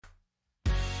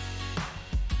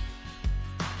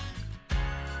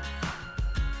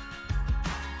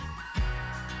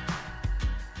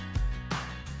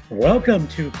Welcome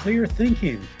to Clear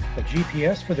Thinking, a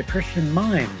GPS for the Christian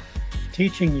mind,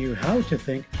 teaching you how to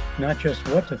think, not just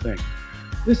what to think.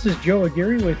 This is Joe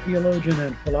Aguirre with theologian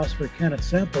and philosopher Kenneth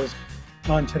Samples.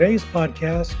 On today's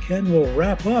podcast, Ken will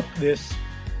wrap up this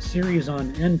series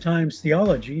on end times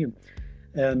theology.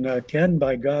 And Ken,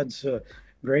 by God's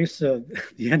grace,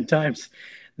 the end times,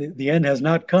 the end has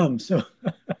not come. So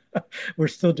we're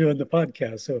still doing the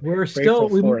podcast. So We're grateful still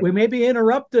for it. we may be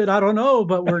interrupted. I don't know,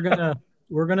 but we're gonna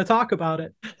talk about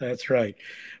it. That's right.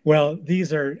 Well,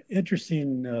 these are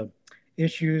interesting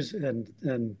issues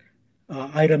and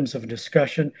items of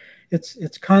discussion.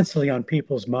 It's constantly on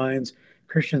people's minds.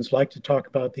 Christians like to talk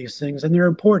about these things, and they're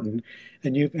important.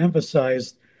 And you've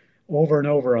emphasized over and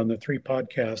over on the three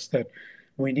podcasts that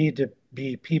we need to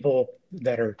be people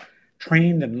that are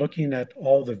trained and looking at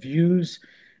all the views.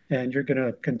 And you're going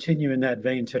to continue in that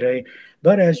vein today.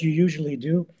 But as you usually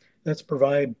do, let's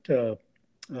provide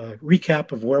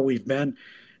recap of where we've been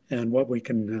and what we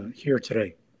can hear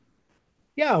today.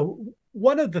 Yeah,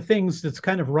 one of the things that's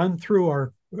kind of run through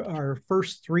our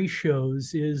first three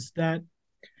shows is that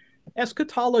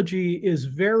eschatology is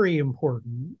very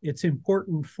important. It's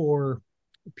important for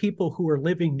people who are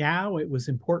living now. It was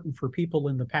important for people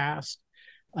in the past.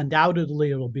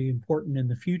 Undoubtedly, it'll be important in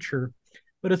the future.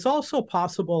 But it's also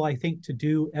possible, I think, to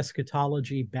do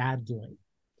eschatology badly.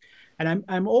 And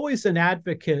I'm always an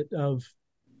advocate of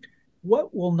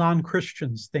what will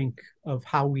non-Christians think of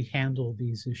how we handle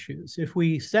these issues. If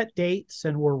we set dates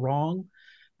and we're wrong,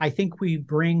 I think we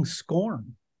bring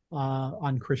scorn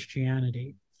on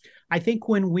Christianity. I think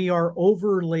when we are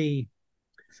overly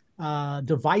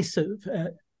divisive,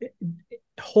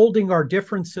 holding our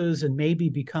differences and maybe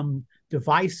become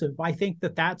divisive, I think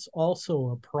that that's also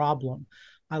a problem.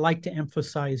 I like to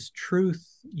emphasize truth,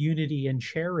 unity, and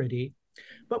charity.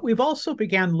 But we've also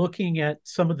began looking at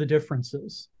some of the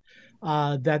differences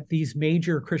that these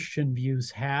major Christian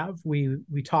views have. We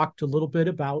talked a little bit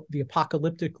about the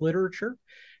apocalyptic literature.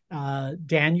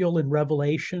 Daniel and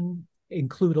Revelation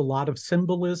include a lot of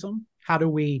symbolism. How do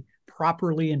we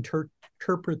properly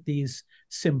interpret these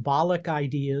symbolic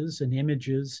ideas and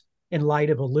images in light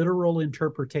of a literal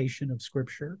interpretation of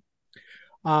Scripture?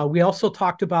 We also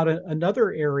talked about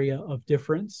another area of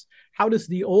difference. How does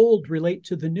the old relate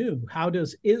to the new? How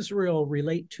does Israel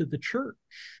relate to the church?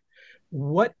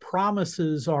 What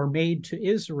promises are made to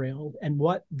Israel and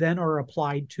what then are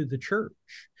applied to the church?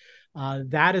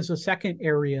 That is a second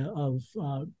area of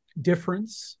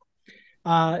difference.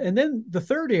 And then the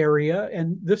third area,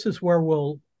 and this is where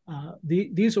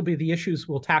these will be the issues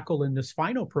we'll tackle in this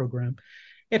final program.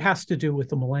 It has to do with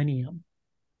the millennium.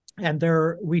 And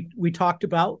we talked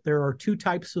about there are two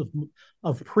types of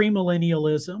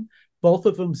premillennialism. Both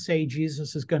of them say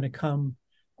Jesus is going to come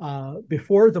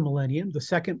before the millennium. The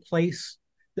second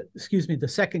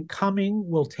coming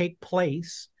will take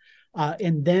place,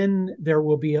 and then there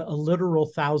will be a literal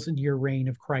 1,000-year reign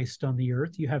of Christ on the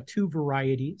earth. You have two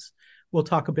varieties. We'll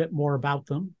talk a bit more about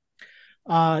them.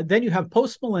 Then you have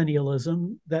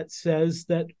postmillennialism that says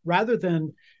that rather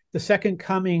than the second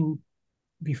coming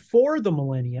before the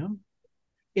millennium,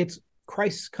 it's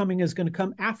Christ's coming is going to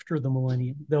come after the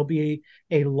millennium. There'll be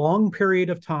a long period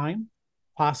of time,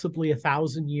 possibly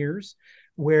 1,000 years,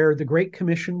 where the Great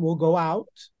Commission will go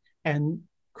out and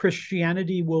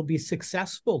Christianity will be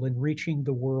successful in reaching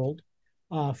the world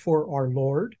for our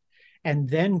Lord. And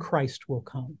then Christ will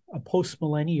come, a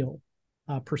post-millennial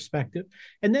perspective.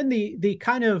 And then the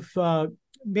kind of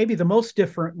maybe the most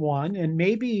different one, and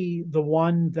maybe the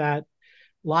one that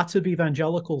lots of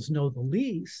evangelicals know the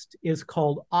least, is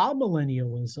called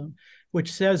amillennialism,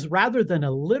 which says rather than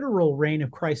a literal reign of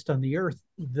Christ on the earth,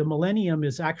 the millennium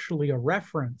is actually a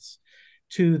reference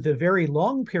to the very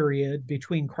long period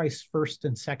between Christ's first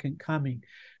and second coming.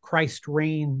 Christ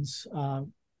reigns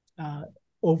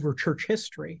over church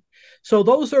history. So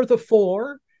those are the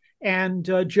four. And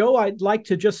Joe, I'd like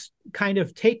to just kind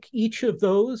of take each of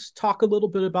those, talk a little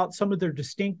bit about some of their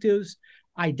distinctives,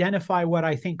 identify what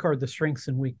I think are the strengths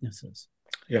and weaknesses.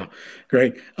 Yeah,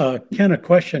 great. Ken, a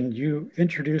question. You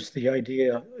introduced the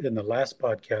idea in the last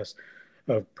podcast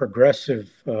of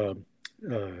progressive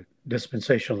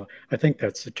dispensational. I think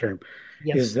that's the term.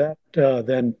 Is Yes. that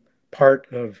then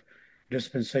part of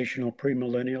dispensational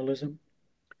premillennialism?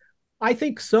 I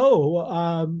think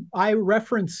so. I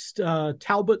referenced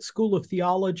Talbot School of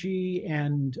Theology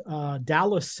and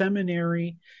Dallas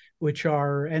Seminary,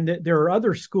 and there are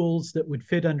other schools that would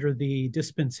fit under the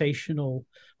dispensational.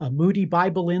 Moody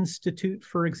Bible Institute,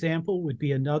 for example, would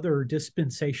be another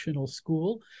dispensational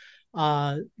school.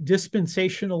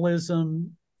 Dispensationalism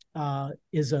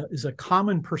is a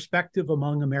common perspective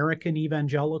among American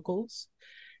evangelicals.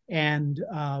 And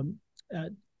uh,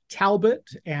 Talbot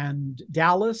and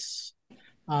Dallas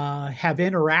have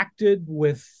interacted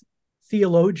with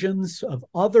theologians of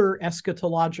other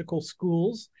eschatological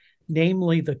schools,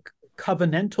 namely the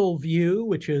covenantal view,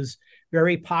 which is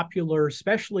very popular,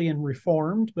 especially in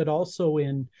Reformed, but also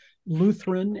in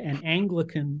Lutheran and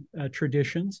Anglican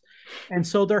traditions. And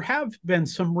so there have been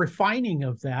some refining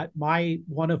of that.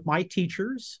 One of my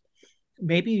teachers,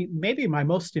 maybe my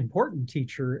most important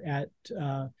teacher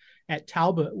at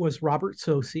Talbot, was Robert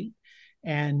Sosi,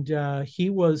 and he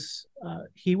was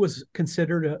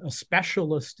considered a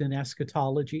specialist in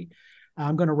eschatology.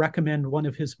 I'm going to recommend one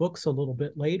of his books a little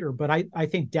bit later, but I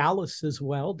think Dallas as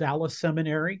well, Dallas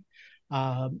Seminary,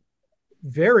 uh,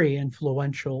 very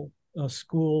influential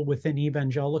school within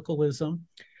evangelicalism.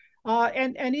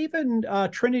 And even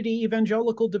Trinity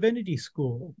Evangelical Divinity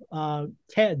School,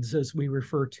 TEDS as we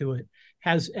refer to it,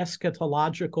 has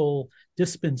eschatological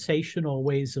dispensational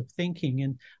ways of thinking.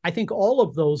 And I think all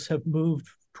of those have moved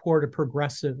toward a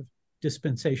progressive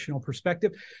dispensational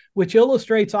perspective, which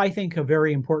illustrates, I think, a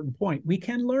very important point. We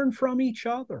can learn from each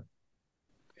other.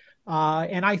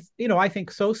 And I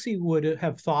think Sosi would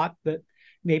have thought that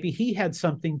maybe he had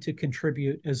something to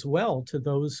contribute as well to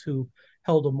those who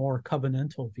held a more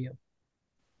covenantal view.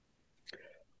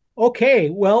 Okay,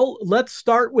 well, let's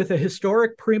start with a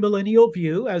historic premillennial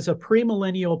view. As a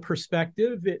premillennial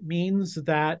perspective, it means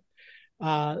that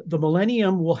the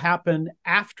millennium will happen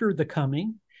after the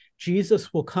coming.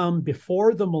 Jesus will come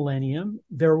before the millennium.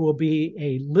 There will be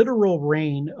a literal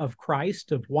reign of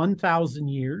Christ of 1,000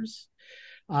 years.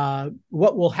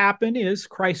 What will happen is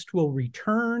Christ will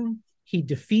return. He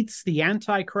defeats the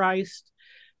Antichrist.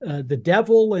 The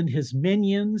devil and his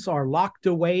minions are locked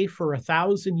away for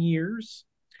 1,000 years.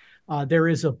 There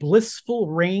is a blissful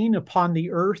reign upon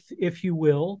the earth, if you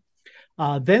will.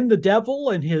 Then the devil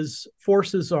and his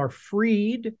forces are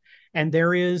freed, and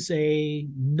there is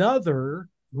another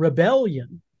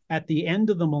rebellion at the end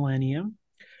of the millennium.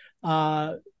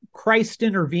 Christ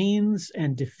intervenes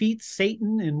and defeats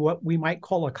Satan in what we might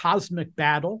call a cosmic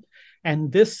battle.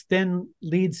 And this then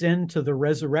leads into the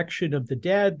resurrection of the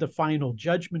dead, the final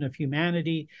judgment of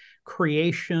humanity,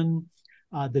 creation,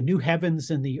 the new heavens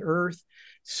and the earth.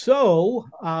 So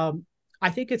I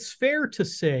think it's fair to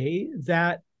say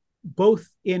that both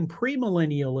in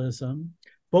premillennialism,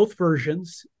 both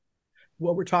versions,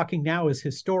 what we're talking now is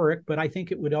historic, but I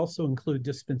think it would also include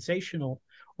dispensational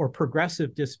or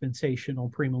progressive dispensational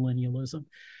premillennialism.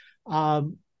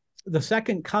 The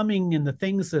second coming and the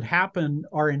things that happen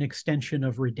are an extension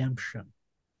of redemption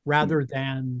rather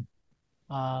than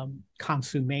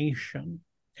consummation.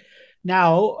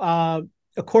 Now,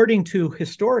 according to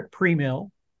historic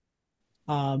premill,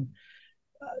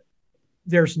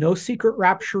 there's no secret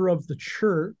rapture of the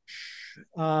church.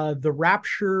 The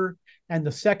rapture and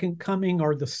the second coming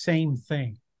are the same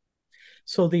thing.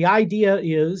 So the idea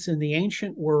is in the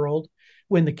ancient world,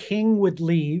 when the king would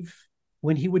leave,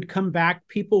 when he would come back,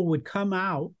 people would come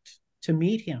out to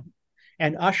meet him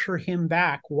and usher him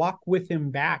back, walk with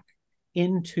him back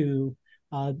into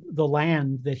the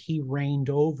land that he reigned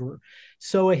over.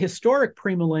 So a historic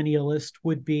premillennialist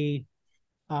would be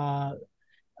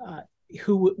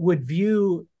who would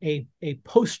view a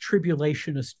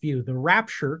post-tribulationist view. The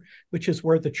rapture, which is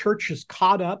where the church is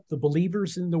caught up, the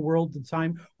believers in the world at the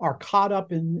time are caught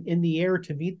up in the air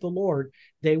to meet the Lord,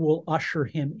 they will usher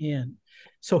him in.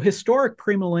 So historic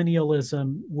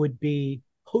premillennialism would be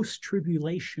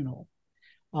post-tribulational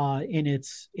in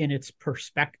its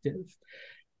perspective.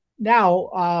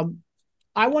 Now,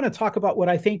 I want to talk about what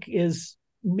I think is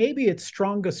maybe its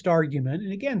strongest argument.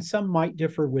 And again, some might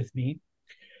differ with me,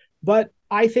 but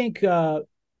I think a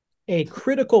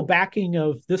critical backing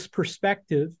of this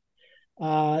perspective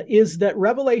is that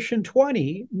Revelation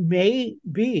 20 may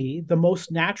be the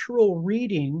most natural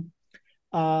reading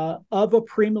of a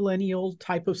premillennial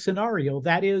type of scenario.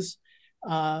 That is,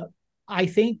 I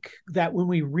think that when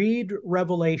we read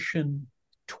Revelation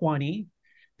 20,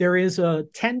 there is a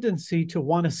tendency to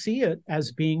want to see it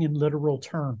as being in literal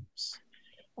terms.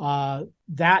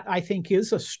 That I think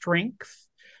is a strength.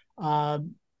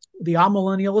 The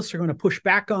amillennialists are going to push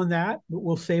back on that, but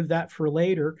we'll save that for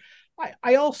later.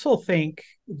 I also think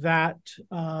that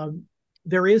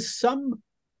there is some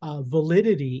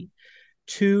validity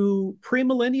to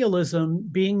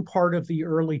premillennialism being part of the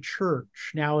early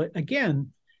church. Now,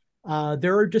 again,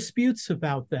 there are disputes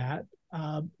about that,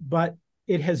 but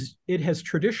it has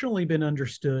traditionally been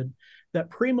understood that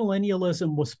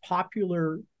premillennialism was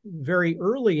popular very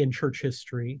early in church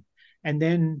history and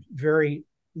then very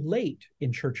late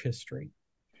in church history.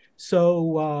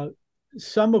 So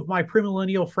some of my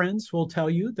premillennial friends will tell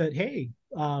you that, hey,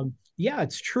 yeah,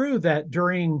 it's true that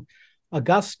during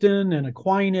Augustine and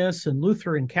Aquinas and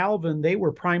Luther and Calvin, they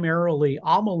were primarily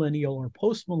amillennial or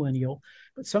postmillennial,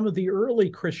 but some of the early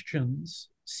Christians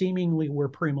seemingly were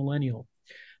premillennial.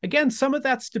 Again, some of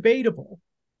that's debatable,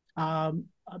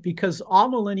 because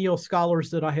amillennial scholars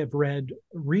that I have read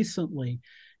recently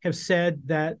have said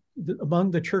that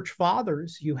among the church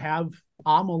fathers, you have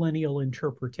amillennial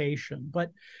interpretation.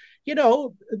 But,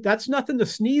 that's nothing to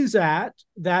sneeze at.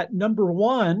 That, number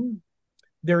one,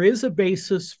 there is a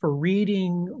basis for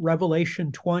reading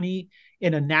Revelation 20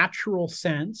 in a natural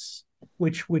sense,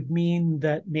 which would mean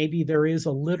that maybe there is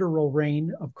a literal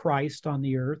reign of Christ on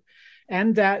the earth,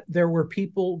 and that there were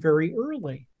people very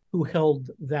early who held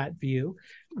that view.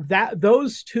 That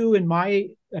those two, in my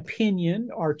opinion,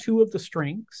 are two of the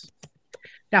strengths.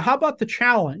 Now, how about the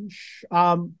challenge?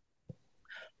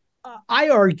 I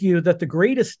argue that the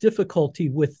greatest difficulty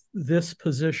with this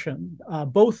position,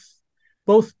 both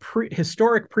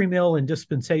historic premill and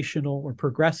dispensational or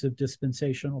progressive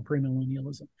dispensational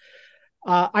premillennialism,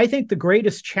 I think the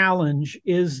greatest challenge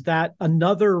is that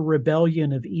another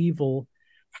rebellion of evil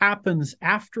happens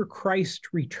after Christ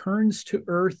returns to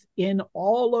earth in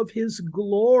all of his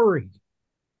glory.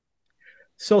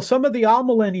 So some of the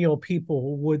amillennial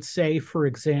people would say, for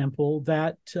example,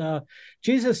 that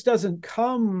Jesus doesn't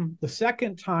come the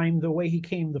second time the way he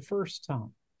came the first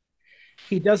time.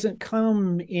 He doesn't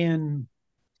come in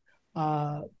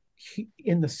the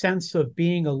sense of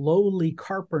being a lowly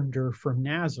carpenter from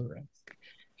Nazareth.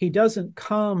 He doesn't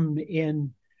come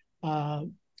in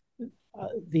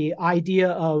the idea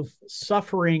of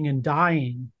suffering and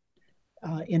dying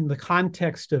in the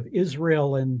context of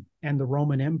Israel and the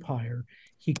Roman Empire.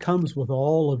 He comes with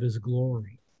all of his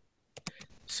glory.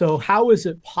 So how is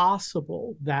it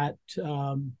possible that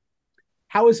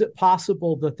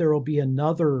there will be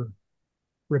another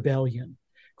rebellion?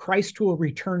 Christ will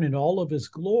return in all of his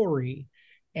glory,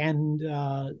 and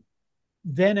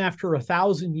then after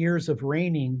 1,000 years of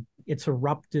reigning, it's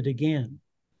erupted again.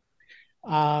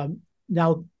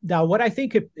 Now, what I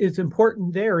think is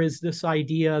important there is this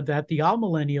idea that the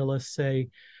amillennialists say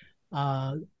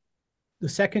the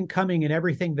second coming and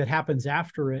everything that happens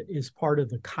after it is part of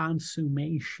the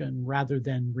consummation rather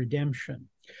than redemption.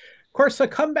 Of course, a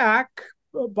comeback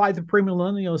by the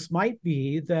premillennialists might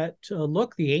be that,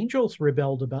 look, the angels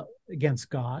rebelled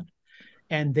against God,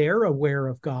 and they're aware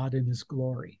of God and his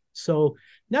glory. So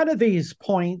none of these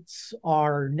points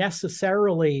are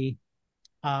necessarily,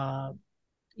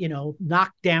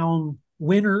 knockdown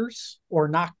winners or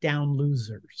knockdown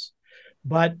losers.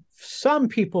 But some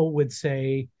people would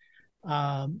say,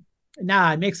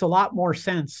 it makes a lot more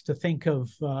sense to think of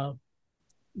the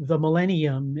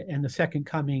millennium and the second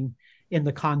coming in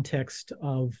the context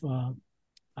of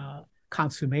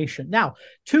consummation. Now,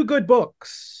 two good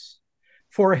books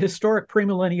for a historic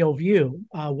premillennial view.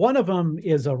 One of them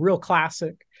is a real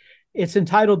classic. It's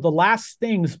entitled The Last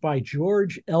Things by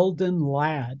George Eldon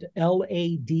Ladd,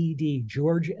 Ladd,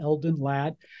 George Eldon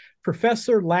Ladd.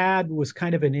 Professor Ladd was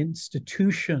kind of an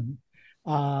institution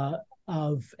of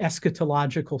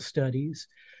eschatological studies.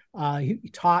 He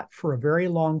taught for a very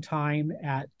long time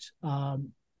at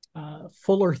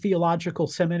Fuller Theological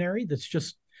Seminary, that's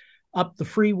just up the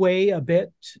freeway a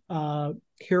bit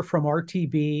here from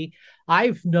RTB.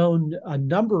 I've known a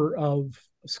number of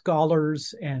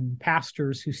scholars and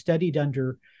pastors who studied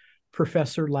under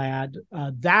Professor Ladd.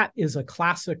 That is a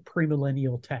classic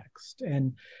premillennial text.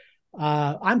 And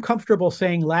I'm comfortable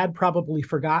saying Ladd probably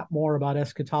forgot more about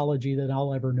eschatology than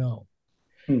I'll ever know.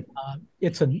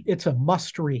 It's a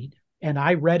must read, and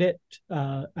I read it.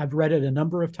 I've read it a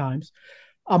number of times.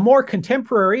 A more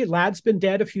contemporary, Ladd's been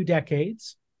dead a few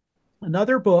decades.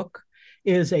 Another book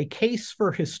is A Case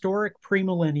for Historic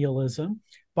Premillennialism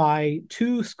by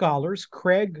two scholars,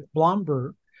 Craig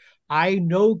Blomberg. I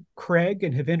know Craig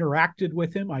and have interacted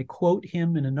with him. I quote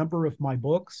him in a number of my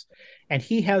books, and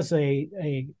he has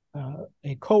a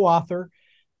co-author,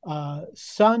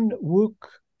 Sun Wook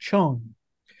Chung.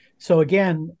 So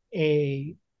again,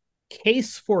 A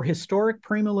Case for Historic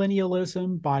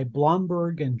Premillennialism by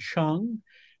Blomberg and Chung.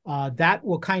 That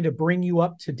will kind of bring you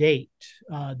up to date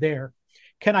there.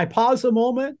 Can I pause a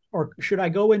moment, or should I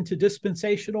go into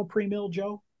dispensational premill,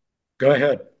 Joe? Go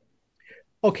ahead.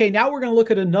 Okay, now we're going to look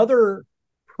at another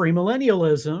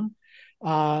premillennialism.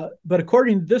 But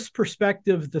according to this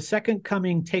perspective, the second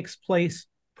coming takes place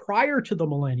prior to the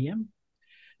millennium.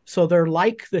 So they're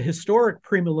like the historic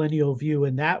premillennial view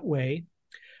in that way.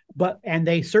 And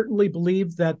they certainly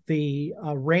believe that the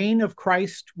reign of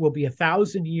Christ will be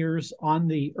 1,000 years on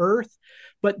the earth.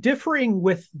 But differing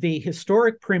with the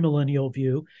historic premillennial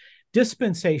view,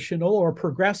 dispensational or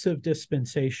progressive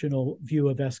dispensational view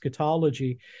of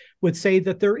eschatology would say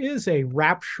that there is a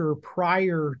rapture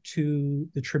prior to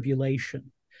the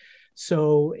tribulation.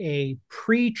 So a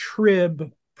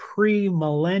pre-trib,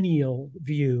 premillennial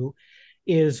view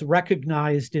is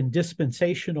recognized in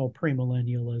dispensational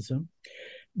premillennialism.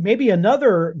 Maybe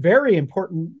another very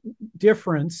important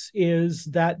difference is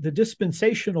that the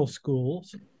dispensational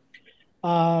schools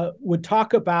would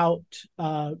talk about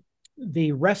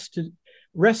the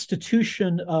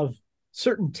restitution of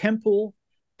certain temple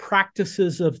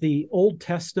practices of the Old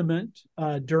Testament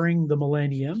during the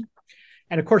millennium.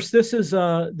 And of course, this is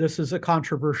a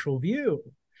controversial view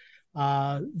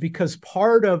because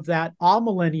part of that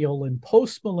amillennial and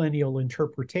postmillennial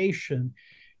interpretation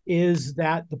is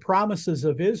that the promises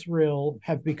of Israel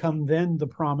have become then the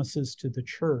promises to the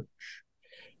church.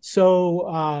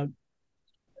 So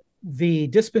the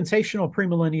dispensational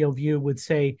premillennial view would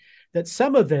say that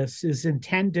some of this is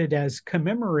intended as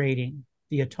commemorating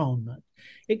the atonement.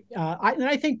 And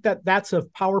I think that that's a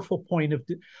powerful point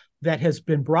that has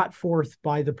been brought forth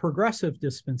by the progressive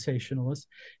dispensationalists.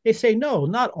 They say, no,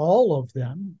 not all of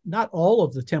them, not all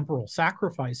of the temporal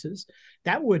sacrifices.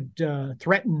 That would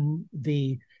threaten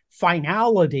the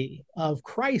finality of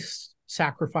Christ's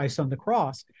sacrifice on the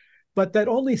cross, but that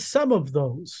only some of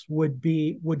those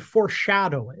would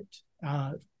foreshadow it.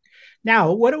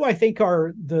 Now, what do I think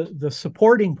are the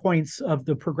supporting points of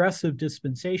the progressive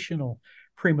dispensational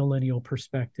premillennial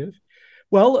perspective?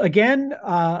 Well, again,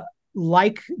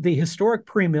 like the historic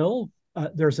premill,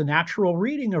 there's a natural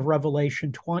reading of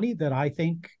Revelation 20 that I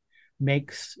think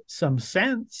makes some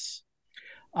sense.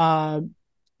 And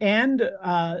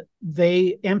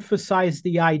they emphasize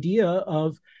the idea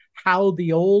of how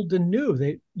the old and new,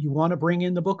 that you want to bring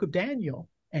in the book of Daniel,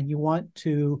 and you want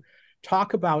to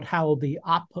talk about how the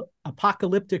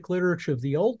apocalyptic literature of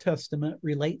the Old Testament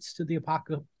relates to the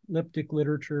apocalyptic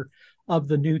literature of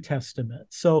the New Testament.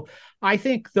 So I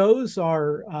think those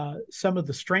are some of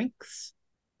the strengths.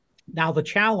 Now, the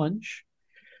challenge,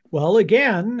 well,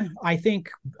 again, I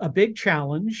think a big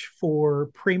challenge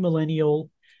for premillennial,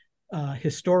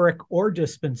 historic, or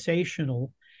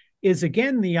dispensational is,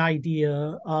 again, the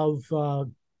idea of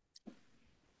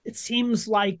it seems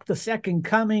like the second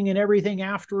coming and everything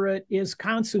after it is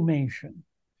consummation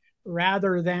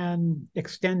rather than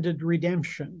extended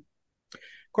redemption.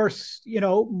 Of course,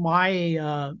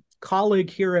 my colleague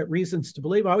here at Reasons to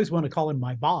Believe, I always want to call him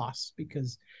my boss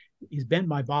because he's been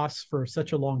my boss for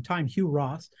such a long time, Hugh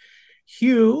Ross.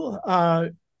 Hugh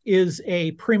is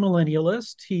a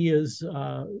premillennialist. He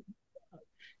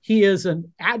is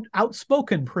an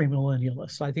outspoken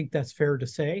premillennialist. I think that's fair to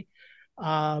say.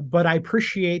 But I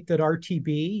appreciate that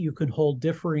RTB, you can hold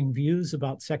differing views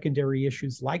about secondary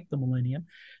issues like the millennium.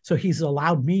 So he's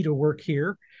allowed me to work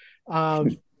here.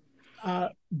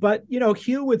 But,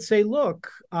 Hugh would say, look,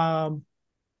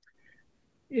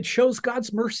 it shows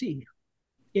God's mercy.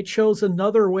 It shows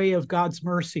another way of God's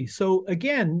mercy. So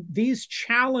again, these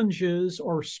challenges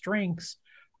or strengths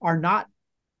are not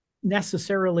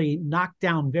necessarily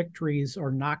knockdown victories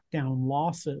or knockdown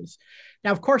losses.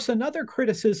 Now, of course, another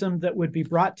criticism that would be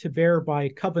brought to bear by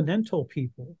covenantal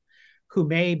people who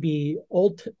may be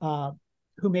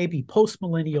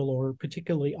postmillennial or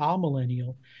particularly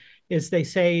amillennial is they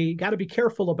say, you got to be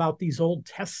careful about these Old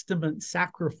Testament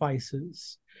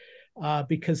sacrifices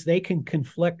because they can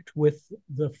conflict with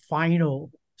the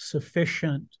final,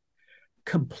 sufficient,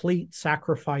 complete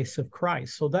sacrifice of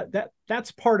Christ. So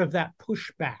that's part of that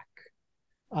pushback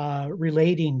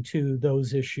relating to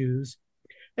those issues.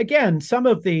 Again, some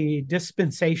of the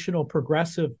dispensational,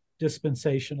 progressive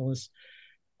dispensationalists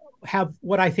have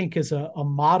what I think is a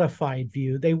modified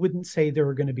view. They wouldn't say there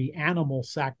are going to be animal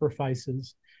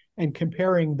sacrifices and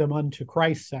comparing them unto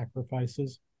Christ's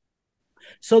sacrifices.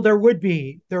 So there would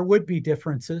be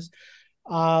differences.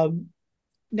 Now,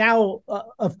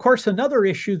 of course, another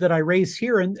issue that I raise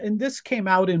here, and this came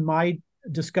out in my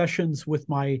discussions with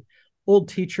my old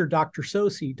teacher, Dr.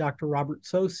 Robert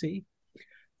Sosi,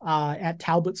 at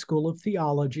Talbot School of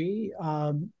Theology.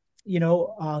 A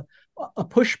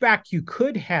pushback you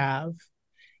could have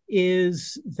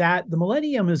is that the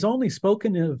millennium is only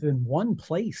spoken of in one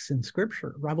place in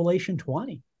Scripture, Revelation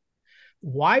 20.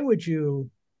 Why would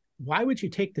you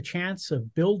take the chance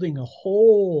of building a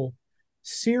whole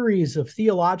series of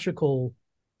theological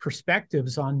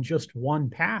perspectives on just one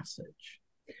passage?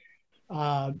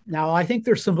 Now, I think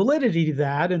there's some validity to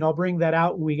that, and I'll bring that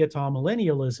out when we get to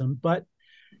amillennialism. But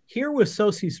here was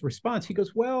Sosi's response. He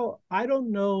goes, well, I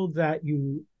don't know that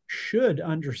you should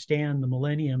understand the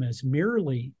millennium as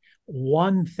merely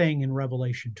one thing in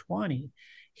Revelation 20.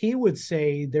 He would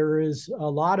say there is a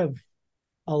lot of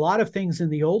a lot of things in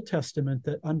the Old Testament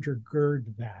that undergird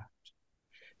that.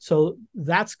 So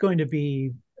that's going to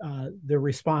be the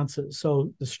responses.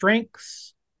 So the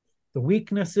strengths, the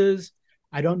weaknesses,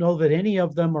 I don't know that any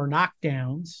of them are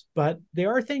knockdowns, but they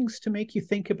are things to make you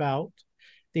think about.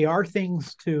 They are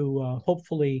things to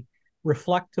hopefully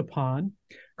reflect upon.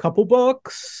 A couple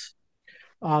books.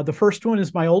 The first one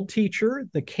is my old teacher,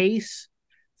 The Case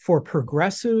for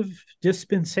Progressive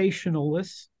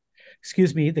Dispensationalists.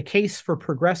 Excuse me, The Case for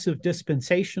Progressive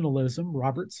Dispensationalism,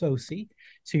 Robert Sosi.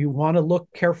 So you want to look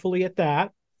carefully at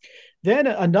that. Then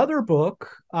another book,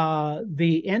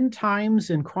 The End Times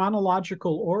in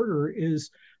Chronological Order,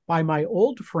 is by my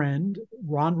old friend,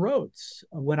 Ron Rhodes.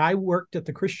 When I worked at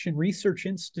the Christian Research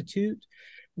Institute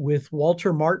with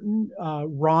Walter Martin,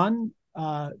 Ron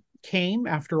came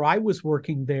after I was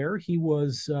working there. He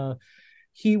was the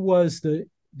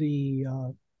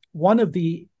one of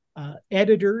the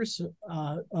editors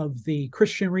of the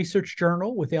Christian Research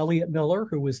Journal with Elliot Miller,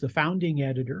 who was the founding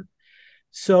editor.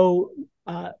 So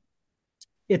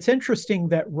it's interesting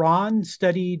that Ron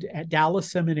studied at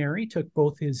Dallas Seminary, took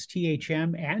both his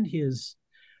THM and his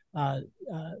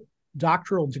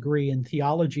doctoral degree in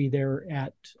theology there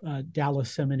at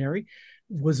Dallas Seminary,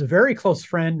 was a very close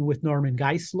friend with Norman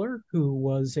Geisler, who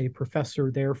was a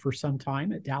professor there for some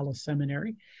time at Dallas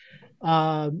Seminary.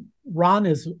 Ron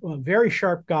is a very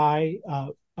sharp guy,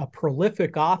 a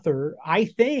prolific author. I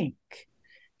think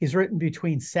he's written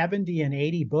between 70 and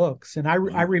 80 books. And I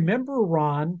remember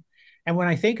Ron, and when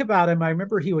I think about him, I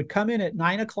remember he would come in at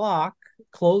 9 o'clock,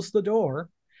 close the door,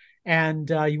 and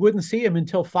you wouldn't see him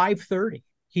until 5:30.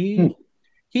 He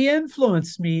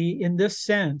influenced me in this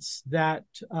sense that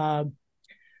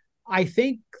I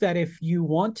think that if you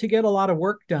want to get a lot of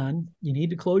work done, you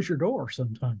need to close your door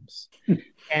sometimes.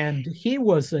 And he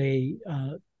was a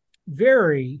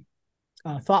very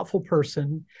thoughtful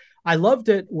person. I loved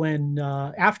it when,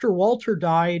 after Walter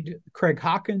died, Craig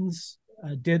Hawkins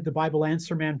did the Bible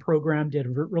Answer Man program, did a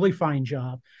really fine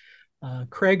job.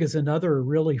 Craig is another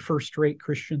really first-rate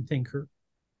Christian thinker.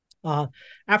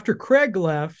 After Craig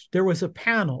left, there was a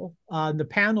panel. And the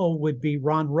panel would be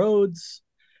Ron Rhodes,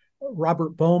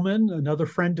 Robert Bowman, another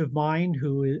friend of mine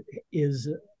who is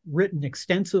written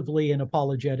extensively in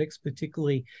apologetics,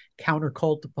 particularly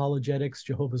counter-cult apologetics,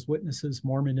 Jehovah's Witnesses,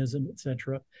 Mormonism,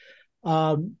 etc.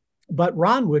 But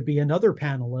Ron would be another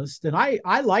panelist. And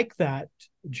I like that,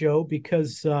 Joe,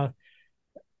 because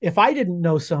if I didn't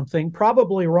know something,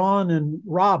 probably Ron and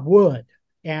Rob would.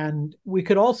 And we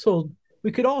could also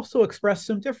express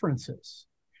some differences.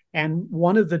 And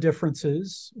one of the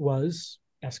differences was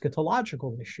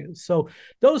eschatological issues. So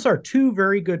those are two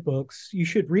very good books. You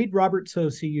should read Robert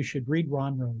Sosi. You should read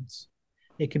Ron Rhodes.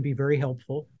 It can be very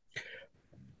helpful.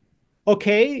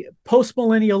 Okay,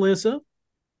 postmillennialism.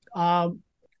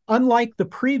 Unlike the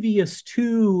previous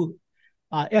two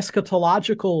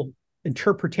eschatological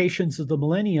interpretations of the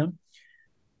millennium,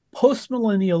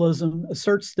 postmillennialism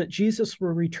asserts that Jesus will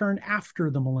return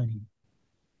after the millennium.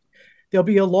 There'll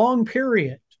be a long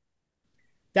period.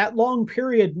 That long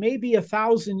period may be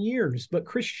 1,000 years, but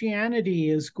Christianity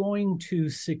is going to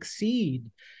succeed.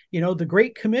 You know, the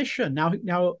Great Commission. Now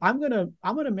I'm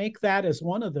gonna make that as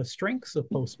one of the strengths of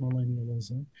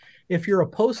postmillennialism. If you're a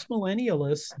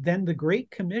postmillennialist, then the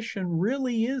Great Commission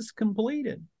really is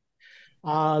completed.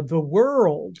 The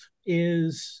world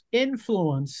is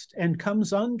influenced and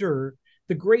comes under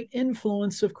the great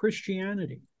influence of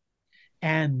Christianity.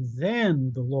 And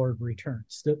then the Lord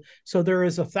returns. So there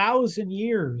is 1,000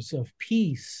 years of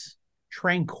peace,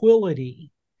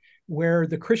 tranquility, where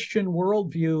the Christian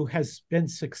worldview has been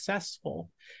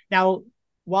successful. Now,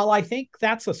 while I think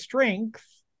that's a strength,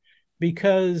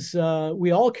 because we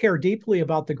all care deeply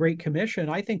about the Great Commission,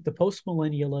 I think the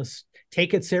postmillennialists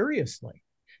take it seriously.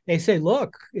 They say,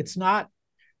 look, it's not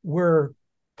we're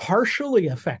partially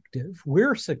effective,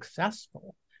 we're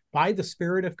successful by the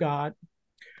Spirit of God.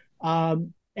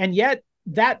 And yet,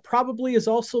 that probably is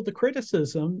also the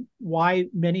criticism why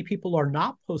many people are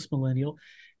not postmillennial.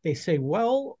 They say,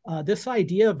 well, this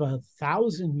idea of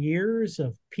 1,000 years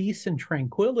of peace and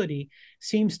tranquility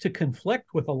seems to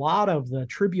conflict with a lot of the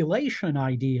tribulation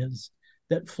ideas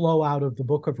that flow out of the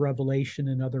book of Revelation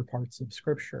and other parts of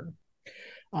Scripture.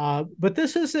 But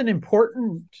this is an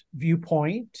important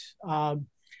viewpoint.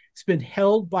 It's been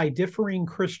held by differing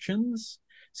Christians.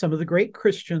 Some of the great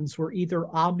Christians were either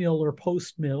amill or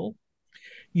post-mill.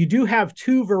 You do have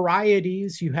two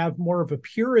varieties. You have more of a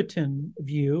Puritan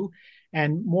view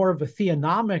and more of a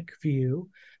theonomic view.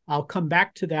 I'll come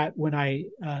back to that when I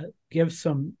give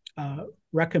some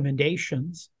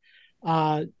recommendations.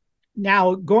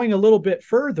 Now, going a little bit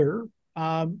further,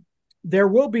 there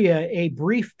will be a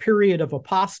brief period of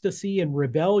apostasy and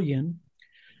rebellion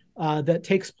that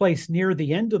takes place near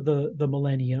the end of the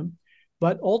millennium,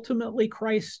 but ultimately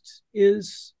Christ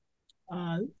is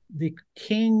the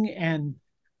king and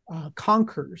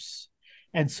conquers.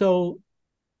 And so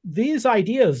these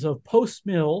ideas of post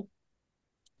mill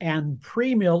and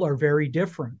pre mill are very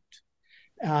different.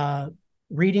 Uh,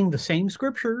 Reading the same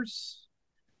scriptures,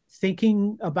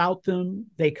 thinking about them,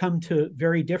 they come to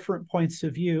very different points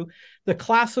of view. The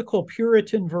classical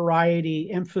Puritan variety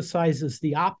emphasizes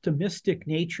the optimistic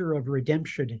nature of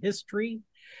redemption history,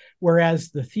 whereas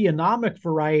the theonomic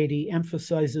variety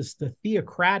emphasizes the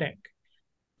theocratic.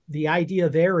 The idea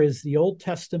there is the Old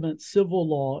Testament civil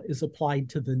law is applied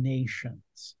to the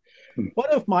nations. Hmm.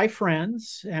 One of my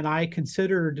friends, and I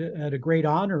considered it a great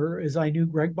honor, is I knew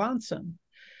Greg Bonson.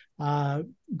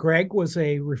 Greg was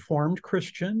a Reformed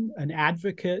Christian, an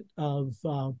advocate of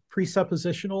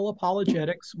presuppositional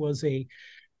apologetics, was a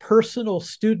personal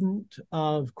student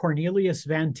of Cornelius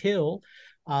Van Til.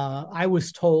 I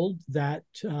was told that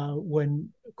when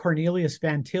Cornelius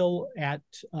Van Til at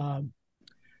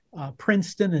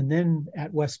Princeton and then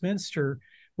at Westminster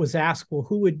was asked, well,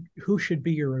 who should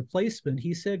be your replacement?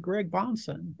 He said Greg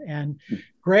Bonson. And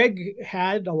Greg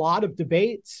had a lot of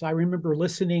debates. I remember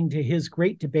listening to his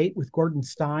great debate with Gordon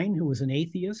Stein, who was an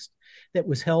atheist, that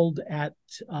was held at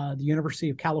the University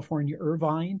of California,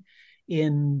 Irvine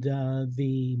in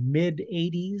the mid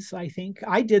 80s, I think.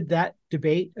 I did that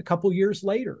debate a couple years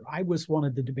later. I was one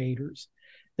of the debaters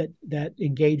that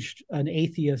engaged an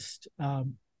atheist there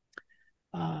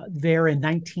in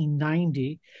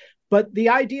 1990. But the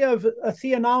idea of a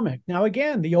theonomic, now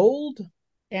again, the old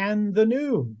and the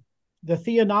new, the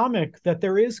theonomic, that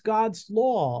there is God's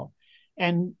law.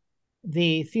 And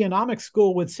the theonomic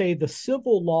school would say the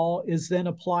civil law is then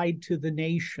applied to the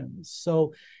nations.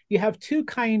 So you have two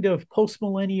kind of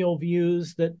postmillennial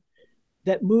views that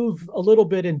move a little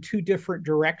bit in two different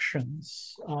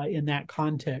directions in that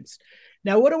context.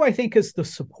 Now, what do I think is the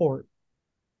support?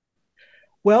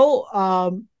 Well,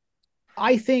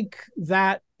 I think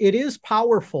that it is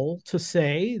powerful to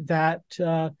say that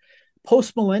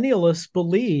postmillennialists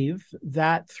believe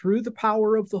that through the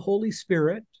power of the Holy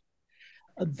Spirit,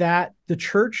 that the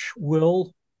church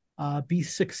will be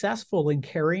successful in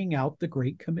carrying out the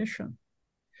Great Commission.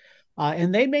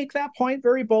 And they make that point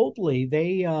very boldly.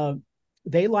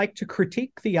 They like to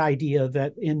critique the idea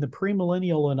that in the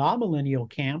premillennial and amillennial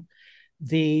camp,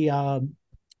 the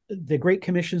Great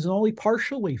Commission is only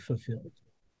partially fulfilled.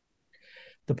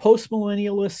 The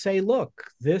postmillennialists say, look,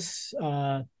 this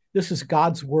is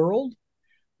God's world.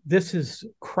 This is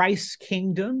Christ's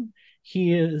kingdom.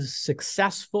 He is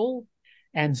successful.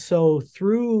 And so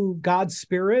through God's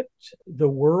Spirit, the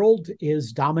world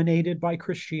is dominated by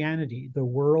Christianity. The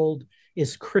world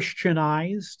is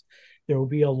Christianized. There will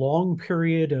be a long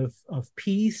period of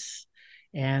peace.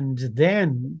 And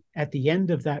then at the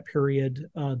end of that period,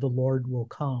 the Lord will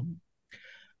come.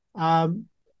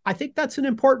 I think that's an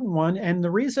important one. And the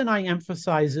reason I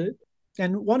emphasize it,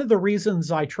 and one of the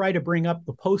reasons I try to bring up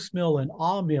the post-mill and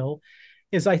a-mill,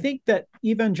 is I think that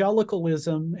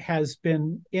evangelicalism has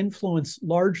been influenced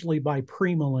largely by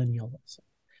premillennialism.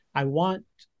 I want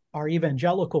our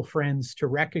evangelical friends to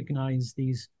recognize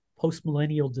these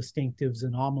postmillennial distinctives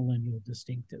and amillennial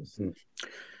distinctives. Hmm.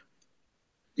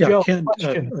 Yeah, Joe, Ken,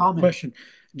 question.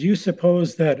 Do you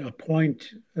suppose that a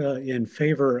point in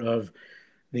favor of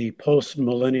the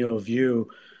post-millennial view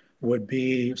would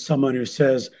be someone who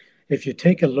says, if you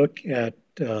take a look at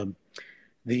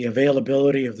the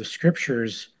availability of the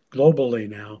scriptures globally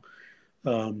now,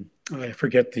 I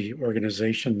forget the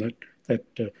organization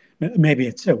that maybe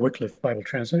it's Wycliffe Bible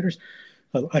Translators.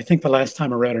 I think the last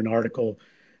time I read an article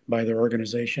by their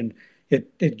organization,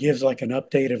 it gives like an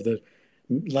update of the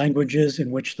languages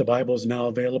in which the Bible is now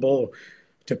available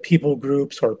to people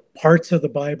groups or parts of the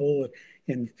Bible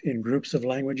in groups of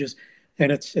languages,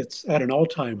 and it's at an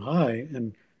all-time high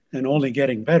and only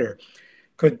getting better.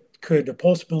 Could the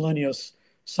postmillennials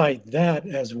cite that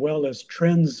as well as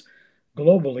trends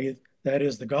globally? That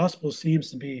is, the gospel seems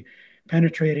to be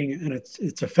penetrating and it's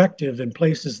effective in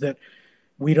places that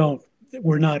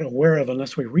we're not aware of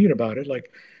unless we read about it,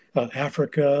 like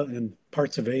Africa and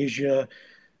parts of Asia,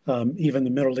 even the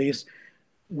Middle East.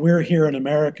 We're here in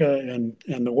America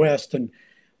and the West, and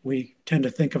we tend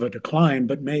to think of a decline,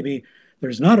 but maybe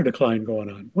there's not a decline going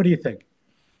on. What do you think?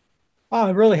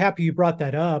 I'm really happy you brought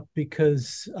that up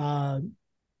because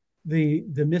the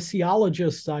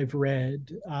missiologists I've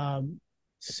read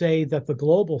say that the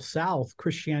global South,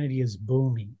 Christianity is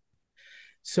booming.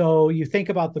 So you think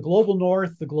about the global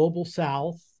North, the global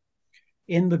South.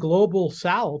 in the global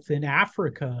south, in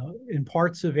Africa, in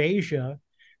parts of Asia,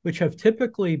 which have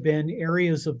typically been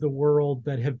areas of the world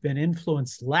that have been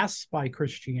influenced less by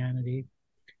Christianity,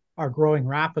 are growing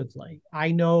rapidly.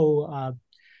 I know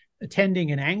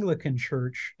attending an Anglican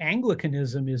church,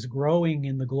 Anglicanism is growing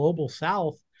in the global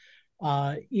south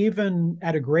even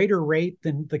at a greater rate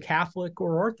than the Catholic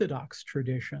or Orthodox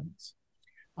traditions.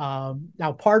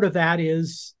 Now, part of that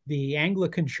is the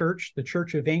Anglican Church, the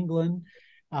Church of England,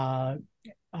 uh,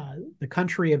 the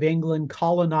country of England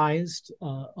colonized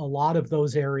a lot of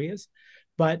those areas.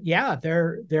 But yeah,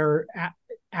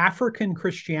 African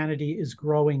Christianity is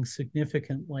growing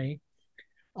significantly.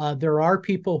 There are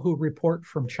people who report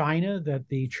from China that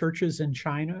the churches in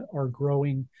China are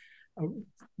growing uh,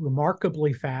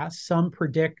 remarkably fast. Some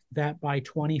predict that by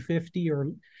 2050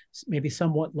 or maybe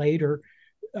somewhat later,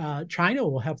 China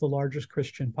will have the largest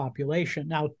Christian population.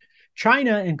 Now,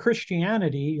 China and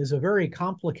Christianity is a very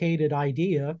complicated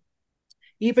idea.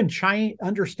 Even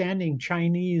understanding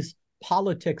Chinese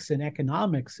politics and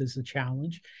economics is a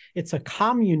challenge. It's a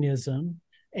communism,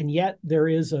 and yet there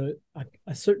is a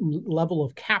certain level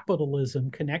of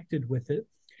capitalism connected with it.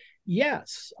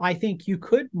 Yes, I think you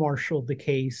could marshal the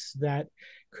case that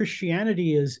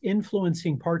Christianity is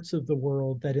influencing parts of the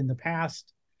world that in the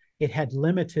past it had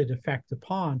limited effect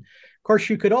upon. Of course,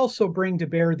 you could also bring to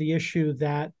bear the issue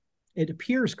that it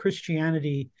appears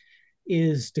Christianity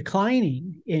is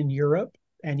declining in Europe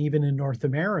and even in North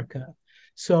America.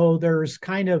 So there's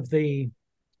kind of the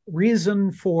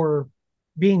reason for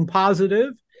being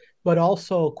positive, but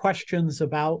also questions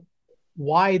about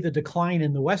why the decline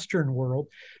in the Western world.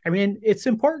 I mean, it's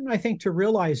important, I think, to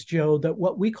realize, Joe, that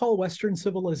what we call Western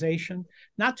civilization,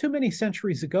 not too many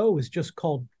centuries ago, was just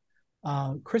called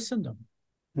Christendom.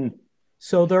 Hmm.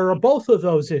 So there are both of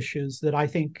those issues that I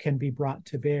think can be brought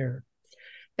to bear.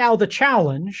 Now, the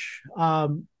challenge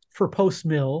for post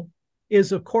mill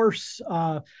is, of course,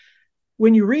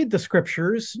 when you read the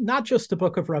scriptures, not just the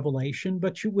book of Revelation,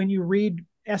 but when you read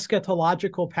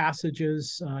eschatological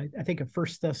passages, I think of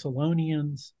First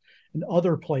Thessalonians and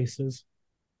other places,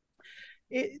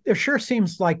 it sure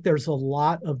seems like there's a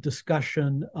lot of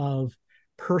discussion of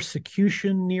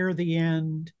persecution near the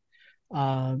end,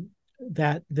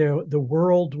 that the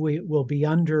world will be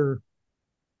under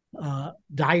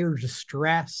dire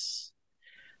distress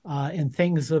and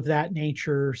things of that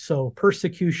nature. So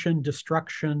persecution,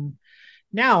 destruction.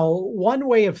 Now, one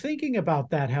way of thinking about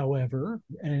that, however,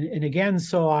 and again,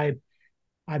 so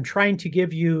I'm trying to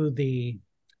give you the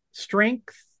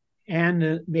strength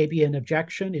and maybe an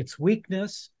objection, its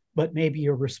weakness, but maybe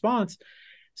a response.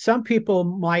 Some people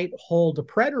might hold a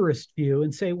preterist view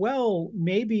and say, well,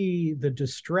 maybe the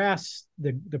distress,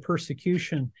 the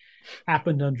persecution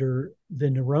happened under the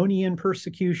Neronian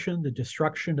persecution, the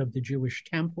destruction of the Jewish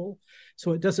temple.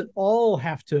 So it doesn't all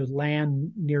have to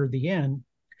land near the end.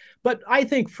 But I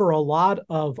think for a lot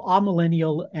of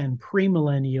amillennial and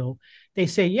premillennial, they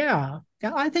say, yeah,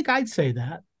 I think I'd say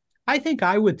that. I think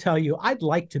I would tell you I'd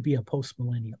like to be a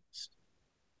postmillennialist.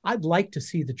 I'd like to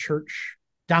see the church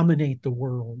dominate the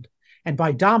world. And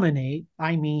by dominate,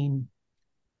 I mean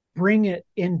bring it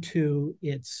into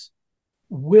its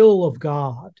will of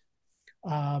God,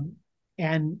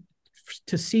 and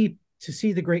to see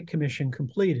the Great Commission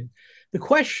completed. The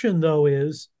question, though,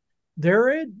 is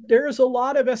there is a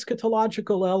lot of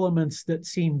eschatological elements that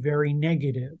seem very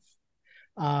negative.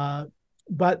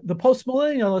 But the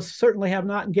postmillennialists certainly have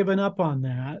not given up on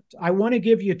that. I want to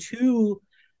give you two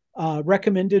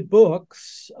recommended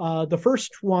books. The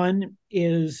first one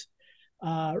is,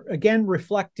 again,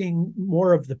 reflecting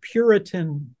more of the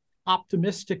Puritan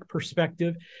optimistic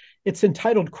perspective. It's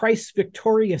entitled Christ's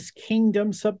Victorious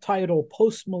Kingdom, subtitle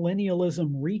Postmillennialism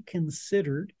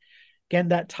Reconsidered. Again,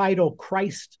 that title,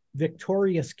 Christ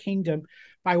Victorious Kingdom,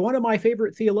 by one of my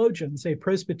favorite theologians, a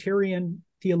Presbyterian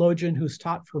theologian who's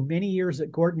taught for many years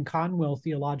at Gordon Conwell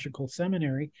Theological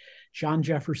Seminary, John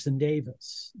Jefferson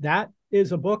Davis. That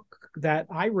is a book that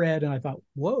I read and I thought,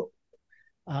 whoa,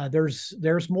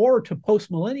 there's more to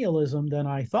postmillennialism than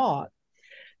I thought.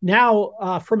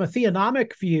 Now, from a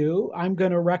theonomic view, I'm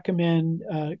going to recommend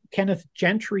Kenneth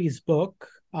Gentry's book,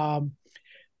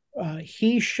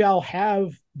 He Shall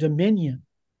Have Dominion.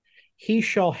 He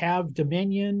Shall Have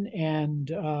Dominion.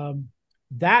 And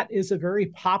that is a very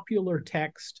popular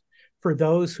text for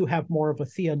those who have more of a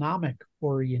theonomic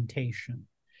orientation.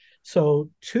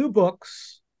 So, two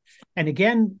books. And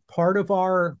again, part of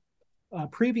our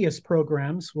previous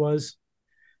programs was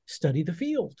study the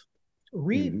field.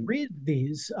 Read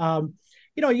these.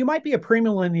 You might be a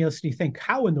premillennialist and you think,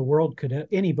 how in the world could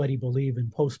anybody believe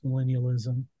in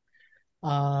postmillennialism?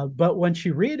 But once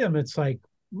you read them, it's like,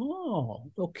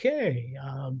 Oh, okay.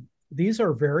 These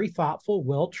are very thoughtful,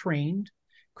 well-trained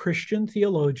Christian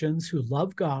theologians who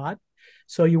love God.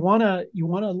 So you want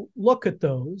to look at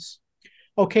those.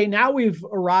 Okay, now we've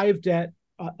arrived at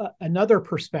another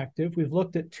perspective. We've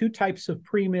looked at two types of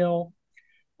pre-mill,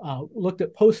 looked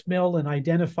at post-mill, and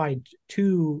identified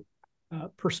two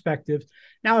perspectives.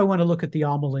 Now I want to look at the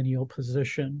amillennial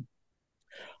position.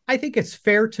 I think it's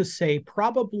fair to say,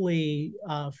 probably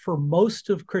for most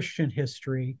of Christian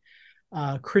history,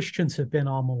 Christians have been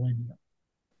amillennial.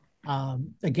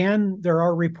 Again, there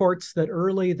are reports that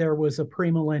early there was a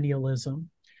premillennialism,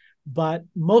 but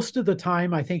most of the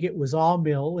time I think it was all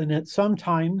mill, and at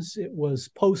sometimes it was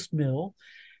post mill.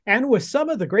 And with some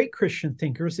of the great Christian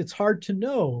thinkers, it's hard to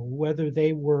know whether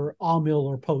they were all mill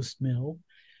or post mill.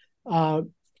 Uh,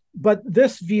 but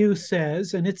this view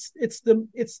says, and it's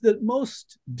the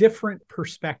most different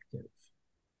perspective.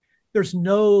 There's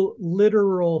no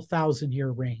literal 1,000-year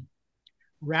reign.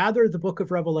 Rather, the book of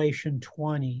Revelation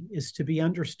 20 is to be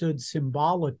understood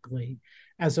symbolically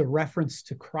as a reference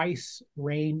to Christ's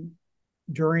reign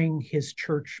during his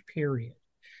church period.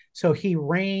 So he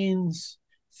reigns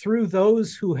through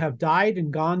those who have died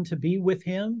and gone to be with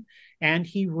him, and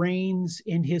he reigns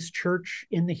in his church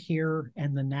in the here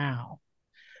and the now.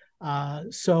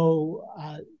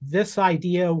 This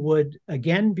idea would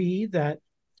again be that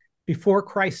before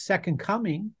Christ's second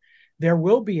coming, there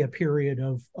will be a period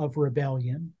of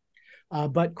rebellion,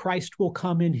 but Christ will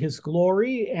come in his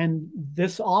glory. And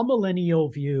this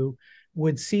amillennial view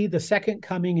would see the second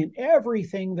coming and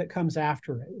everything that comes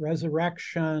after it: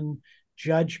 resurrection,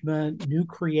 judgment, new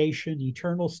creation,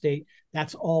 eternal state.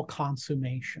 That's all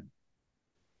consummation.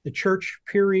 The church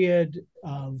period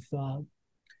of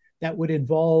that would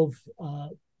involve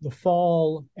the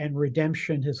fall and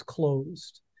redemption has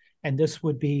closed, and this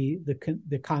would be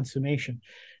the consummation.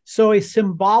 So a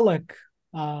symbolic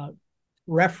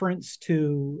reference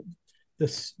to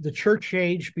the church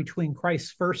age between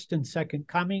Christ's first and second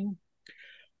coming.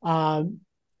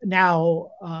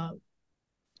 Now,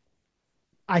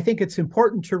 I think it's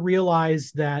important to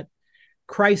realize that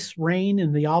Christ's reign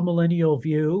in the amillennial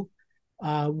view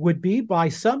would be by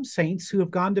some saints who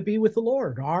have gone to be with the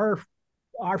Lord. Our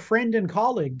friend and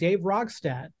colleague, Dave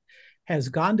Rogstad, has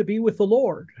gone to be with the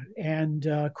Lord, and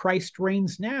Christ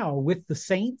reigns now with the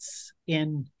saints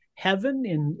in heaven,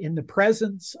 in the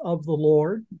presence of the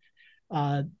Lord.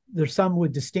 There's some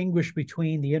would distinguish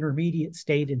between the intermediate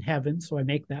state in heaven, so I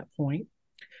make that point.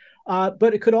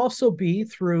 But it could also be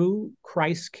through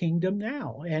Christ's kingdom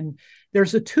now. And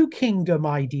there's a two kingdom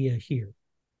idea here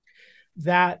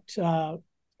that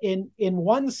in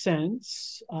one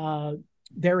sense,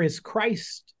 there is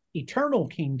Christ's eternal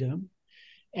kingdom,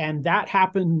 and that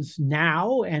happens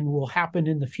now and will happen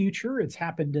in the future. It's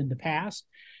happened in the past.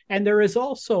 And there is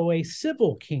also a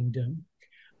civil kingdom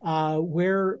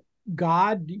where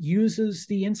God uses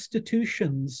the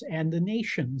institutions and the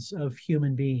nations of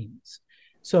human beings.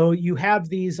 So you have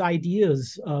these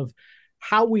ideas of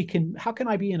how can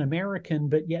I be an American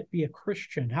but yet be a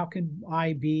Christian? How can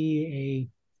I be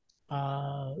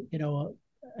an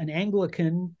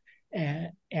Anglican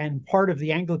and part of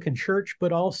the Anglican Church,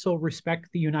 but also respect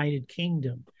the United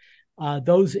Kingdom?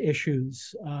 Those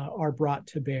issues are brought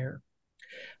to bear.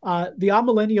 The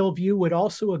amillennial view would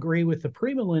also agree with the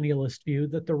premillennialist view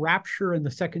that the rapture and the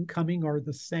second coming are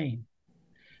the same.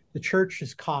 The church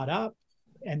is caught up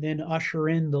and then usher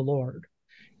in the Lord.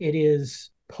 It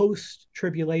is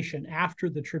post-tribulation, after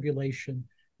the tribulation,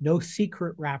 no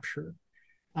secret rapture,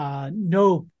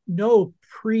 no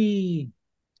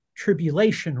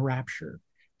pre-tribulation rapture,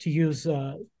 to use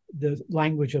the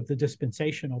language of the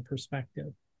dispensational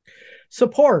perspective.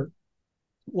 Support.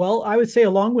 Well, I would say,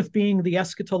 along with being the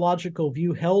eschatological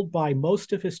view held by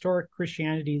most of historic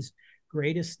Christianity's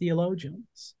greatest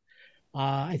theologians,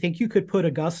 I think you could put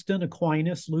Augustine,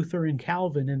 Aquinas, Luther, and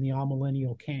Calvin in the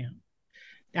amillennial camp.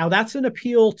 Now, that's an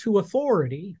appeal to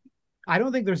authority. I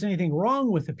don't think there's anything wrong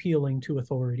with appealing to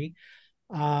authority.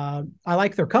 I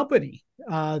like their company.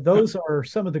 Those are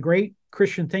some of the great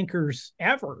Christian thinkers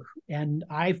ever, and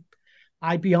I'd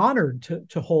be honored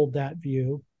to hold that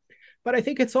view. But I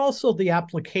think it's also the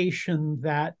application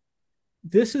that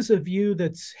this is a view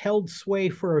that's held sway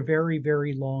for a very,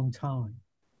 very long time.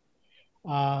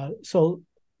 So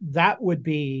that would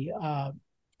be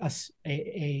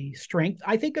a strength.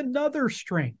 I think another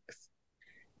strength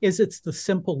is it's the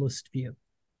simplest view.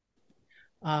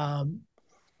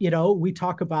 We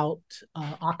talk about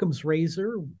Occam's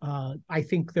razor. I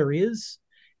think there is,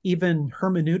 even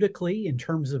hermeneutically, in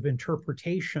terms of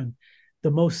interpretation, the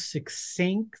most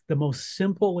succinct, the most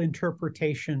simple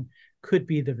interpretation could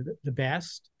be the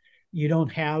best. You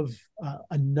don't have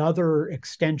another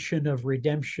extension of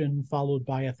redemption followed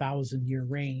by 1,000-year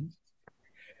reign.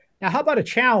 Now, how about a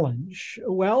challenge?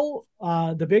 Well,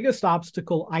 the biggest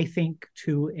obstacle, I think,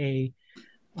 to a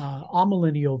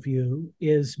amillennial view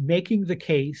is making the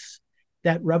case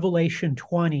that Revelation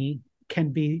 20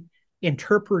 can be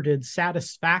interpreted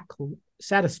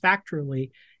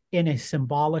satisfactorily in a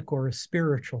symbolic or a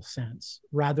spiritual sense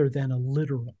rather than a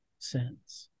literal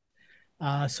sense.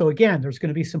 So again, there's going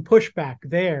to be some pushback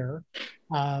there.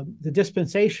 The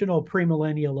dispensational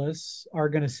premillennialists are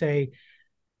going to say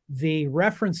the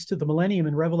reference to the millennium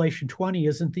in Revelation 20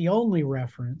 isn't the only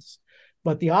reference,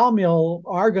 but the Amil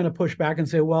are going to push back and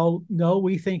say, well, no,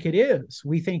 we think it is.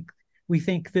 We think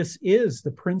this is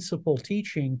the principal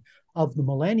teaching of the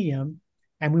millennium,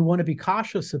 and we want to be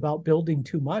cautious about building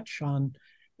too much on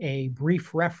a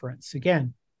brief reference.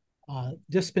 Again,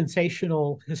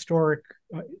 dispensational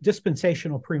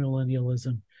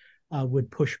premillennialism would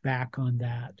push back on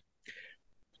that.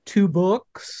 Two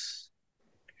books.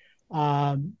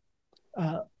 One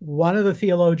of the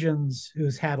theologians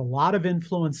who's had a lot of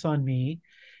influence on me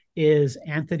is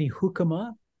Anthony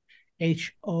Hoekema,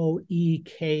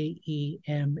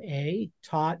 Hoekema,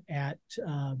 taught at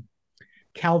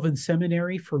Calvin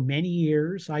Seminary for many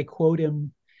years. I quote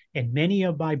him in many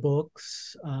of my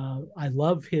books. I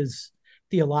love his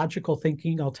theological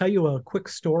thinking. I'll tell you a quick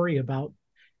story about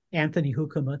Anthony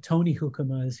Hoekema, Tony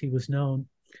Hoekema, as he was known.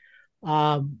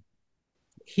 Anthony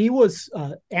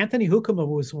Hoekema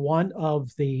was one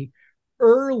of the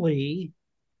early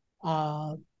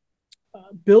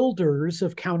builders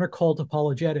of countercult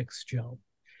apologetics, Joe,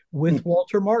 with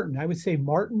Walter Martin. I would say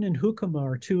Martin and Hoekema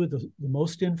are two of the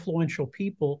most influential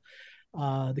people.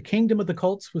 The Kingdom of the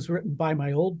Cults was written by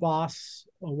my old boss,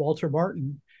 Walter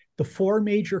Martin. The Four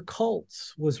Major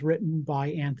Cults was written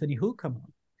by Anthony Hoekema.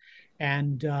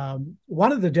 And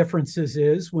one of the differences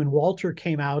is when Walter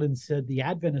came out and said the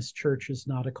Adventist church is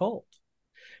not a cult.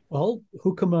 Well,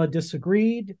 Hoekema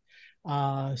disagreed.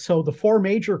 So the four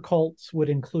major cults would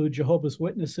include Jehovah's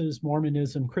Witnesses,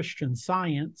 Mormonism, Christian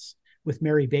Science, with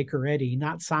Mary Baker Eddy,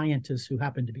 not scientists who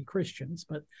happen to be Christians,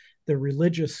 but the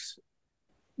religious,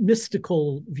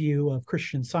 mystical view of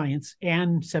Christian Science,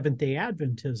 and Seventh-day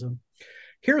Adventism.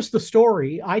 Here's the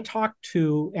story. I talked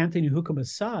to Anthony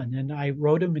Hoekema's son, and I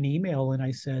wrote him an email, and I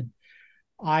said,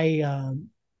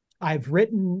 I've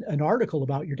written an article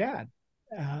about your dad.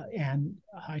 And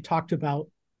I talked about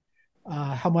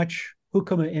how much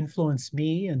Hoekema influenced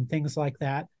me and things like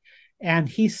that. And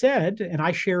he said, and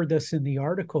I shared this in the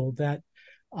article, that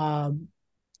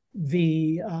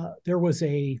there was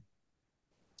a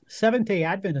Seventh-day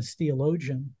Adventist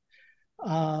theologian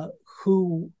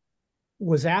who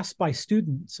was asked by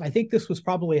students. I think this was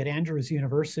probably at Andrews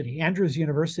University. Andrews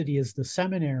University is the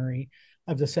seminary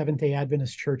of the Seventh-day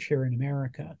Adventist Church here in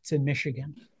America. It's in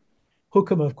Michigan.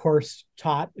 Hoekema, of course,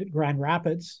 taught at Grand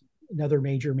Rapids, another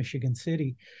major Michigan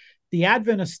city. The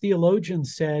Adventist theologian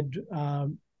said,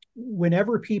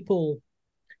 whenever people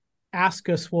ask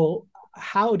us, well,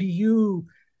 how does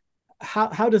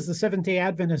the Seventh-day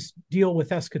Adventist deal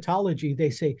with eschatology? They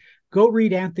say, go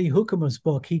read Anthony Hoekema's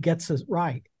book. He gets it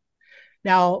right.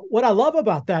 Now, what I love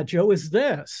about that, Joe, is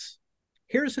this.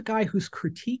 Here's a guy who's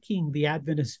critiquing the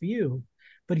Adventist view,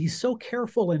 but he's so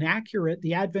careful and accurate.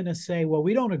 The Adventists say, well,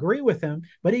 we don't agree with him,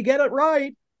 but he get it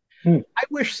right. I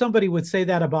wish somebody would say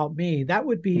that about me. That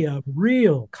would be a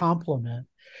real compliment.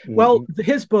 Well,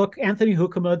 his book, Anthony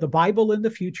Hoekema, The Bible in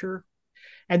the Future.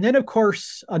 And then, of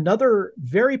course, another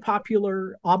very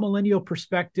popular amillennial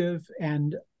perspective,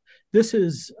 and this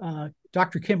is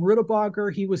Dr. Kim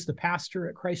Rittelbacher. He was the pastor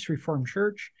at Christ Reformed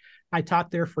Church. I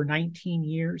taught there for 19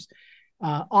 years.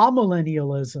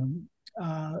 Amillennialism,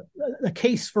 a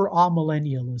case for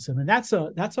amillennialism, and that's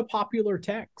a popular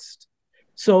text.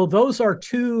 So those are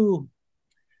two,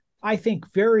 I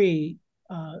think, very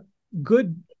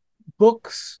good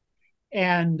books.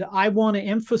 And I want to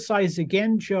emphasize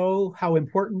again, Joe, how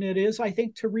important it is, I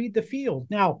think, to read the field.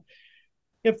 Now,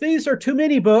 if these are too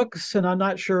many books, and I'm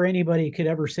not sure anybody could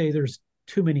ever say there's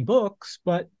too many books,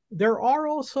 but there are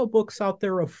also books out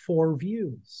there of four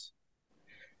views.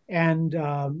 And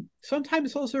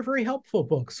sometimes those are very helpful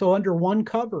books. So under one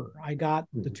cover, I got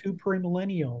the two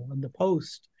premillennial and the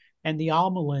post and the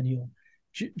amillennial.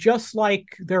 Just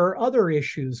like there are other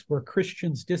issues where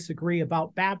Christians disagree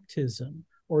about baptism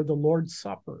or the Lord's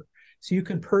Supper. So you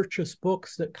can purchase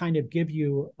books that kind of give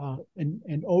you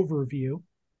an overview.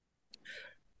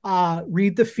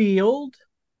 Read the field,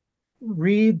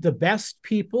 read the best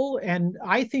people, and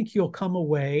I think you'll come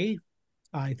away,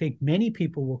 I think many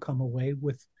people will come away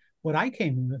with what I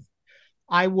came with.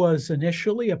 I was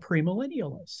initially a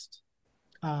premillennialist.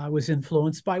 was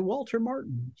influenced by Walter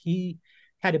Martin. He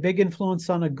had a big influence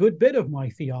on a good bit of my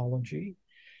theology.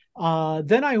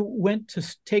 Then I went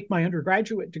to take my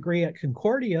undergraduate degree at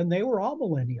Concordia, and they were all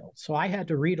millennials. So I had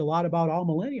to read a lot about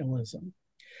all-millennialism.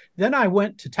 Then I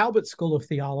went to Talbot School of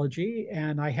Theology,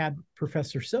 and I had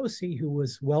Professor Sosi, who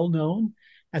was well known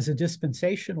as a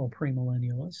dispensational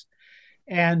premillennialist.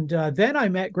 And then I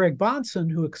met Greg Bahnsen,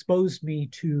 who exposed me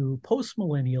to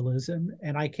postmillennialism,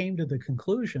 and I came to the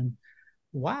conclusion,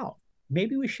 wow,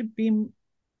 maybe we should be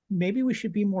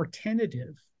more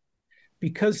tentative,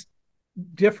 because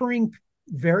differing,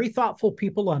 very thoughtful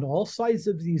people on all sides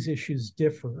of these issues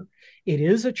differ. It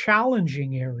is a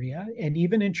challenging area, and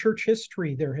even in church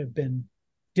history, there have been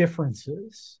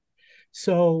differences.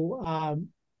 So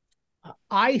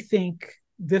I think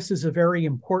this is a very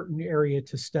important area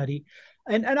to study.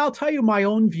 And I'll tell you my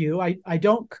own view. I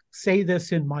don't say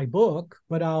this in my book,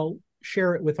 but I'll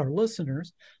share it with our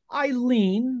listeners. I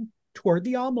lean toward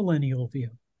the amillennial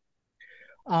view.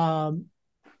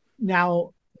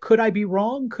 Now, could I be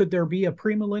wrong? Could there be a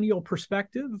premillennial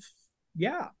perspective?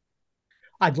 Yeah.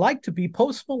 I'd like to be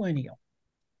postmillennial,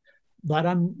 but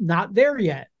I'm not there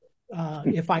yet,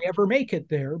 if I ever make it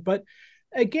there. But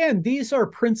again, these are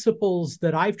principles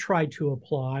that I've tried to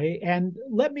apply. And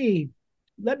let me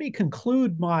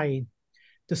conclude my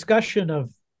discussion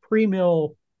of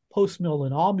pre-mill, post-mill,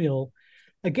 and all-mill,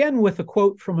 again, with a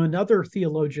quote from another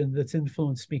theologian that's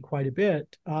influenced me quite a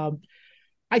bit.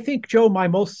 I think, Joe, my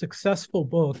most successful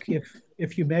book,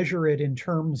 if you measure it in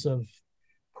terms of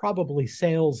probably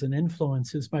sales and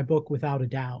influence, is my book Without a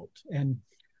Doubt. And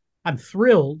I'm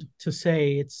thrilled to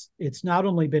say it's not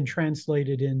only been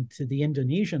translated into the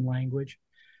Indonesian language,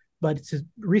 but it's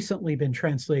recently been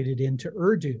translated into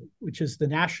Urdu, which is the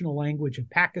national language of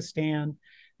Pakistan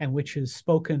and which is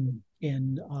spoken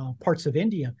in parts of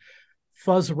India.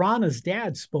 Fuz Rana's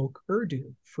dad spoke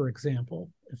Urdu, for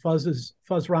example. Fuz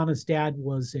Rana's dad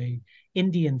was an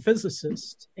Indian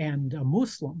physicist and a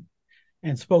Muslim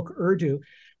and spoke Urdu.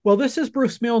 Well, this is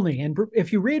Bruce Milne. And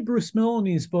if you read Bruce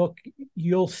Milne's book,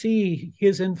 you'll see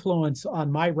his influence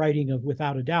on my writing of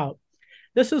Without a Doubt.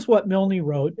 This is what Milne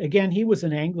wrote. Again, he was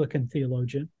an Anglican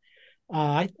theologian.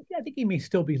 I think he may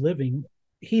still be living.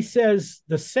 He says,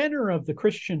 the center of the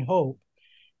Christian hope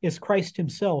is Christ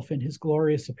himself in his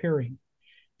glorious appearing.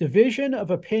 Division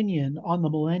of opinion on the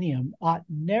millennium ought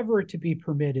never to be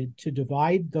permitted to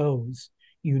divide those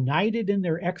united in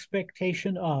their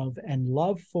expectation of and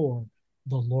love for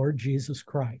the Lord Jesus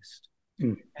Christ.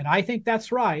 And I think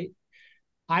that's right.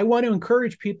 I want to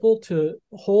encourage people to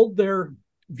hold their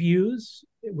views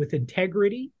with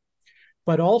integrity,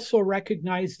 but also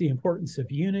recognize the importance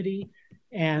of unity.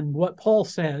 And what Paul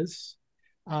says,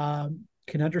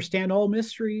 can understand all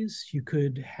mysteries, you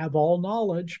could have all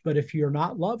knowledge, but if you're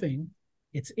not loving,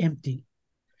 it's empty.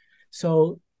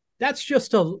 So that's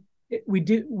just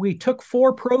we took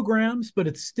 4 programs, but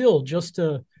it's still just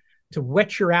to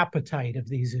whet your appetite of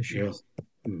these issues.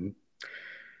 Yeah. Mm-hmm.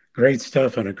 Great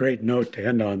stuff, and a great note to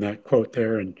end on, that quote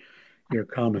there and your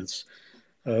comments.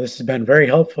 This has been very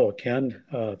helpful, Ken.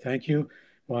 Thank you.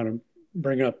 I want to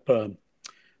bring up,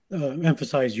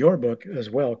 emphasize your book as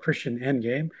well, Christian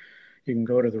Endgame. You can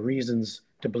go to the Reasons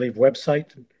to Believe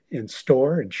website and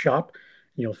store and shop,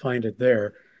 and you'll find it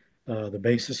there, the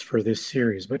basis for this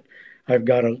series. But I've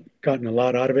gotten a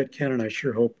lot out of it, Ken, and I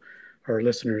sure hope our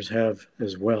listeners have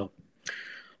as well.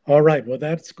 All right, well,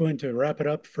 that's going to wrap it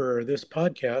up for this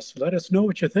podcast. Let us know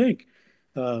what you think.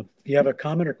 If you have a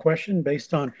comment or question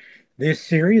based on this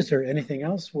series or anything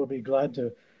else, we'll be glad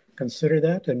to consider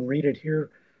that and read it here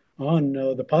on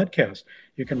the podcast.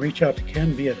 You can reach out to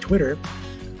Ken via Twitter.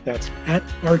 That's at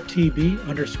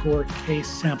RTB_case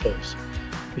samples.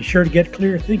 Be sure to get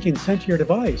Clear Thinking sent to your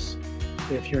device.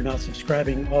 If you're not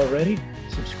subscribing already,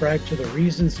 subscribe to the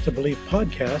Reasons to Believe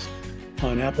podcast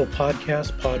on Apple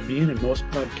Podcasts, Podbean, and most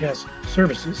podcast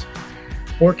services.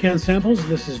 For Ken Samples,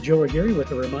 this is Joe Aguirre with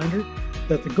a reminder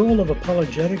that the goal of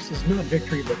apologetics is not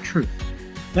victory but truth.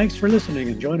 Thanks for listening,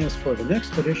 and join us for the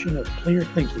next edition of Clear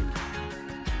Thinking.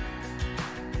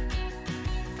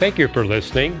 Thank you for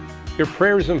listening. Your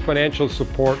prayers and financial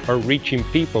support are reaching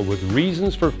people with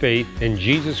reasons for faith in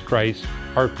Jesus Christ,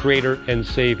 our Creator and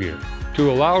Savior. To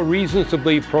allow Reasons to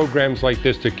Believe programs like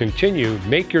this to continue,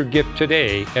 make your gift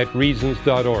today at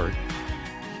reasons.org.